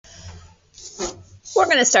We're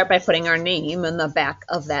going to start by putting our name in the back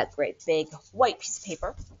of that great big white piece of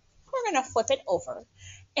paper. We're going to flip it over,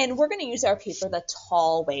 and we're going to use our paper the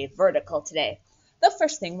tall way, vertical today. The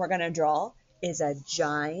first thing we're going to draw is a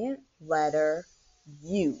giant letter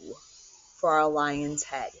U for our lion's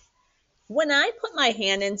head. When I put my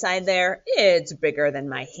hand inside there, it's bigger than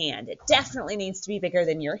my hand. It definitely needs to be bigger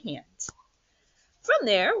than your hand. From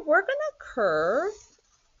there, we're going to curve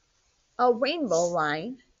a rainbow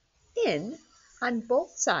line in on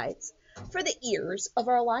both sides for the ears of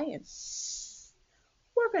our lion.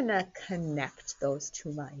 We're going to connect those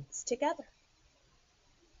two lines together.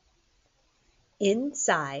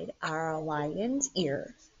 Inside our lion's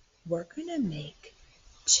ear, we're going to make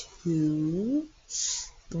two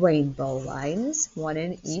rainbow lines, one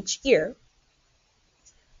in each ear,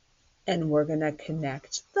 and we're going to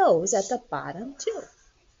connect those at the bottom too.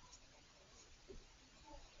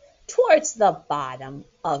 Towards the bottom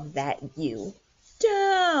of that U,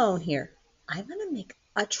 down here, I'm going to make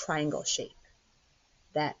a triangle shape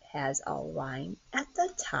that has a line at the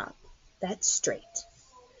top that's straight.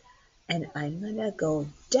 And I'm going to go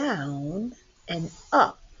down and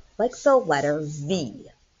up like the letter V.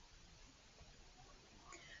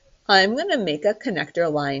 I'm going to make a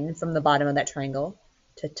connector line from the bottom of that triangle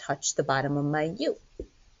to touch the bottom of my U.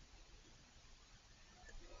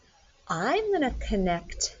 I'm going to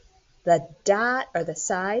connect the dot or the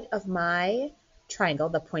side of my triangle,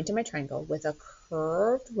 the point of my triangle, with a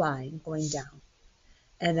curved line going down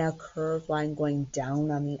and a curved line going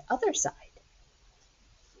down on the other side.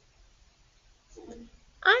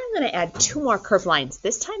 I'm going to add two more curved lines.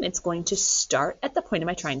 This time it's going to start at the point of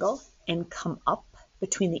my triangle and come up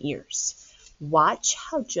between the ears. Watch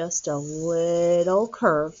how just a little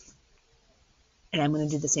curve, and I'm going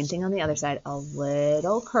to do the same thing on the other side, a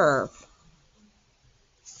little curve.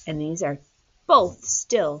 And these are both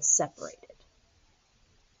still separated.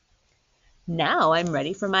 Now I'm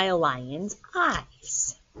ready for my lion's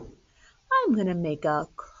eyes. I'm going to make a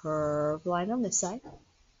curved line on this side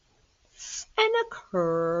and a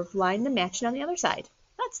curved line to match it on the other side.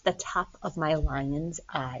 That's the top of my lion's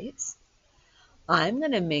eyes. I'm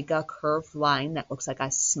going to make a curved line that looks like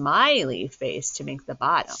a smiley face to make the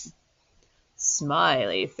bottom.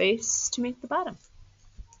 Smiley face to make the bottom.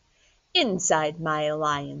 Inside my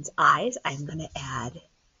lion's eyes, I'm going to add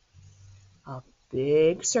a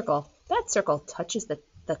big circle. That circle touches the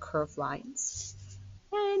curved lines.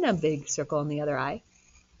 And a big circle in the other eye.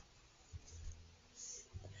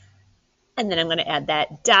 And then I'm going to add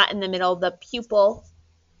that dot in the middle of the pupil.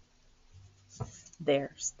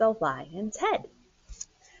 There's the lion's head.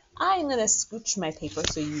 I'm going to scooch my paper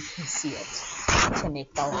so you can see it to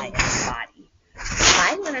make the lion's body.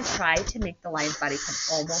 I'm going to try to make the lion's body come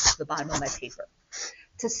almost to the bottom of my paper.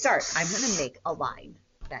 To start, I'm going to make a line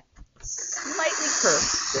that slightly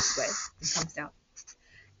curves this way and comes down.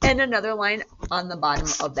 And another line on the bottom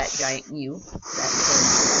of that giant U that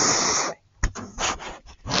curves this way.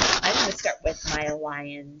 I'm going to start with my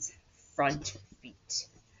lion's front feet.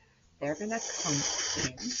 They're going to come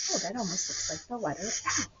in. Oh, that almost looks like the letter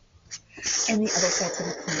L. And the other side's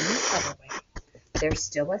going to come in the other way. There's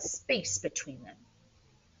still a space between them.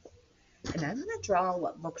 And I'm going to draw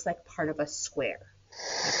what looks like part of a square.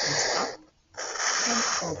 That comes up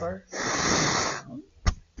and over and down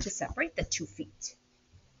to separate the 2 feet.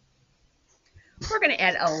 We're going to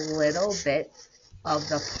add a little bit of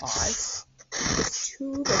the paws, with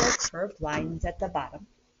 2 little curved lines at the bottom.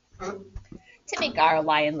 To make our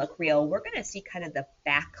lion look real, we're going to see kind of the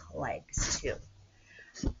back legs too.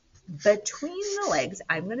 Between the legs,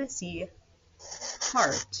 I'm going to see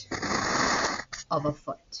part of a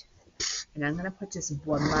foot. And I'm going to put just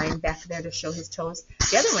one line back there to show his toes.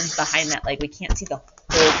 The other one's behind that leg. We can't see the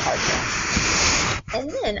whole part yet. And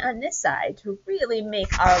then on this side, to really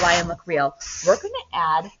make our lion look real, we're going to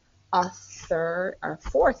add a third or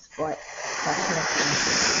fourth foot that kind of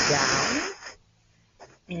comes down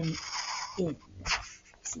and in.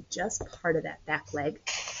 See just part of that back leg.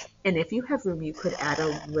 And if you have room, you could add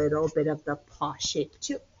a little bit of the paw shape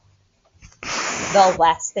too. The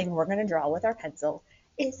last thing we're going to draw with our pencil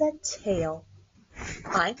is a tail.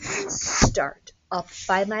 I'm going to start up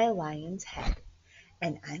by my lion's head,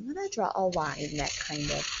 and I'm going to draw a line that kind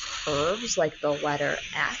of curves like the letter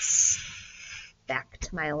S back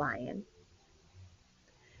to my lion.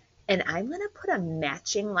 And I'm going to put a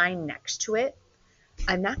matching line next to it.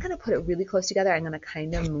 I'm not going to put it really close together. I'm going to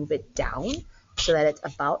kind of move it down so that it's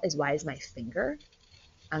about as wide as my finger.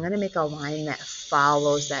 I'm going to make a line that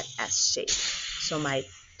follows that S shape. So my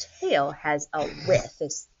tail has a width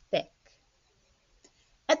that's thick.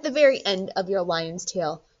 At the very end of your lion's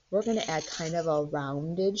tail, we're going to add kind of a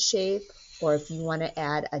rounded shape Or if you want to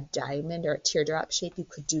add a diamond or a teardrop shape, you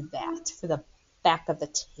could do that for the back of the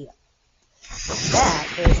tail.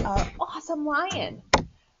 That is our awesome lion.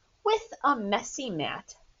 With a messy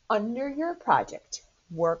mat under your project,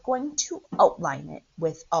 we're going to outline it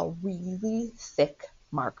with a really thick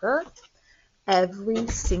marker. Every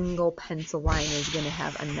single pencil line is going to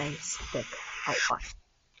have a nice thick outline.